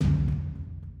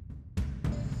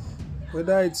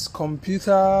Whether it's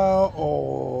computer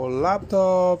or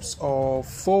laptops or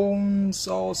phones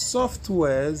or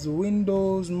softwares,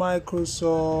 Windows,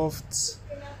 Microsoft,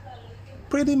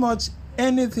 pretty much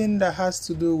anything that has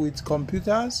to do with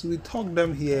computers, we talk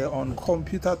them here on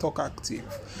Computer Talk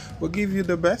Active. We'll give you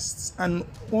the best and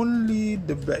only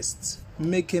the best,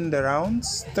 making the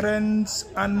rounds, trends,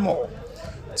 and more.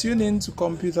 Tune in to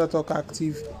Computer Talk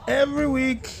Active every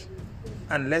week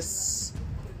and let's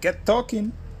get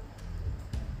talking.